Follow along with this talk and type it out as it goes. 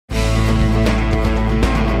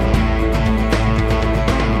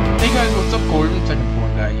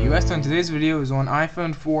guys, so today's video is on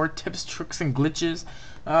iPhone 4 tips, tricks, and glitches.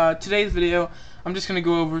 Today's video, I'm just going to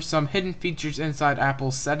go over some hidden features inside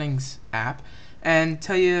Apple's Settings app and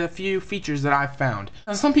tell you a few features that I've found.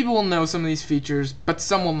 Now, some people will know some of these features, but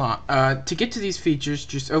some will not. To get to these features,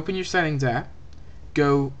 just open your Settings app,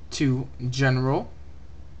 go to General,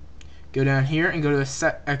 go down here and go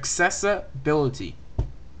to Accessibility.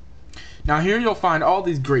 Now here you'll find all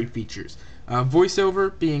these great features.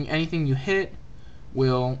 VoiceOver, being anything you hit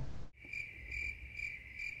will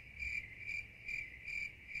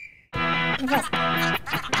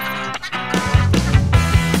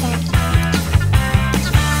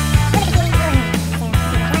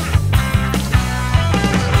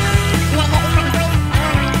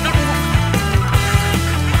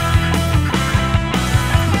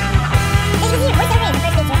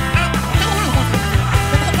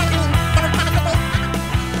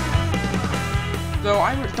So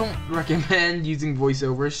I don't recommend using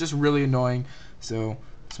VoiceOver. It's just really annoying. So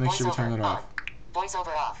let's make sure we turn it off.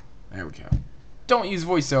 VoiceOver off. There we go. Don't use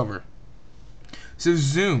VoiceOver. So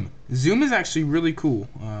Zoom. Zoom is actually really cool.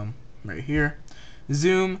 Right here.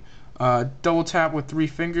 Zoom. Double tap with 3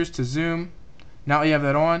 fingers to zoom. Now you have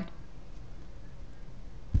that on.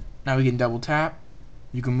 Now we can double tap.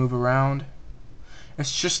 You can move around.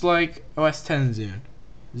 It's just like OS X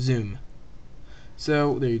Zoom.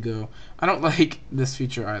 So there you go. I don't like this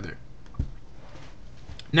feature either.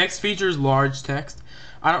 Next feature is large text.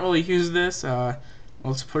 I don't really use this.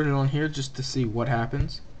 Let's put it on here just to see what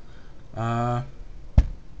happens. I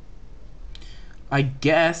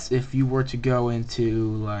guess if you were to go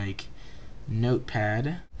into like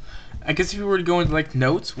Notepad, I guess if you were to go into like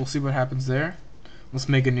Notes, we'll see what happens there. Let's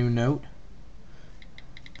make a new note.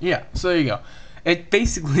 Yeah, so there you go. It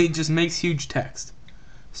basically just makes huge text.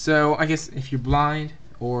 So I guess if you're blind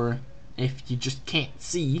or if you just can't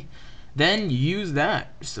see, then you use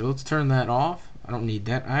that. So let's turn that off. I don't need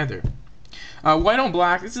that either. White on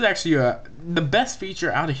black. This is actually the best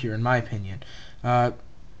feature out of here in my opinion.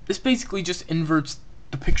 This basically just inverts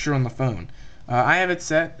the picture on the phone. I have it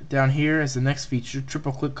set down here as the next feature.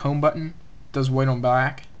 Triple click home button. Does white on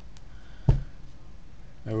black.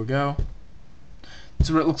 There we go. This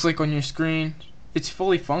is what it looks like on your screen. It's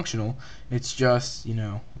fully functional. It's just, you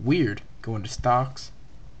know, weird. Go into stocks.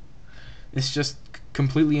 It's just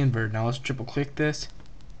completely inverted. Now let's triple click this.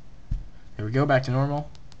 There we go, back to normal.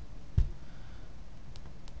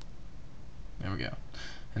 There we go.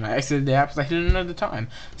 And I exited the app because I hit it another time.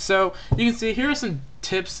 So you can see here are some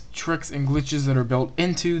tips, tricks, and glitches that are built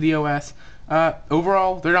into the OS.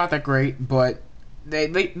 Overall, they're not that great, but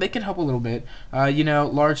they can help a little bit. You know,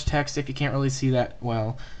 large text if you can't really see that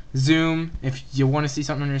well. Zoom, if you want to see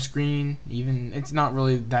something on your screen, even it's not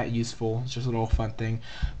really that useful. It's just a little fun thing.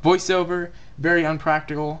 VoiceOver, very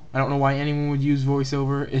unpractical. I don't know why anyone would use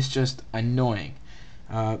VoiceOver. It's just annoying.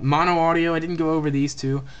 Mono audio, I didn't go over these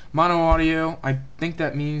two. Mono audio, I think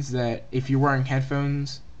that means that if you're wearing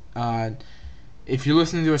headphones, if you're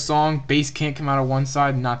listening to a song, bass can't come out of one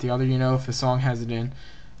side and not the other, you know, if a song has it in.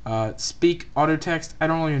 Speak auto text, I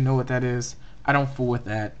don't really know what that is. I don't fool with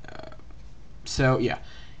that. So yeah.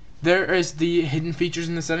 There is the hidden features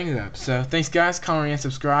in the Settings app. So thanks guys, comment and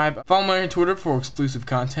subscribe. Follow me on Twitter for exclusive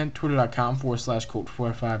content,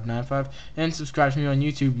 twitter.com/Colt4595, and subscribe to me on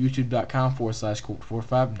YouTube,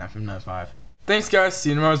 youtube.com/Colt4595. Thanks guys, see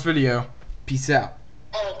you in tomorrow's video. Peace out.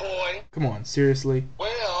 Oh boy. Come on, seriously.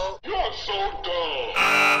 Well.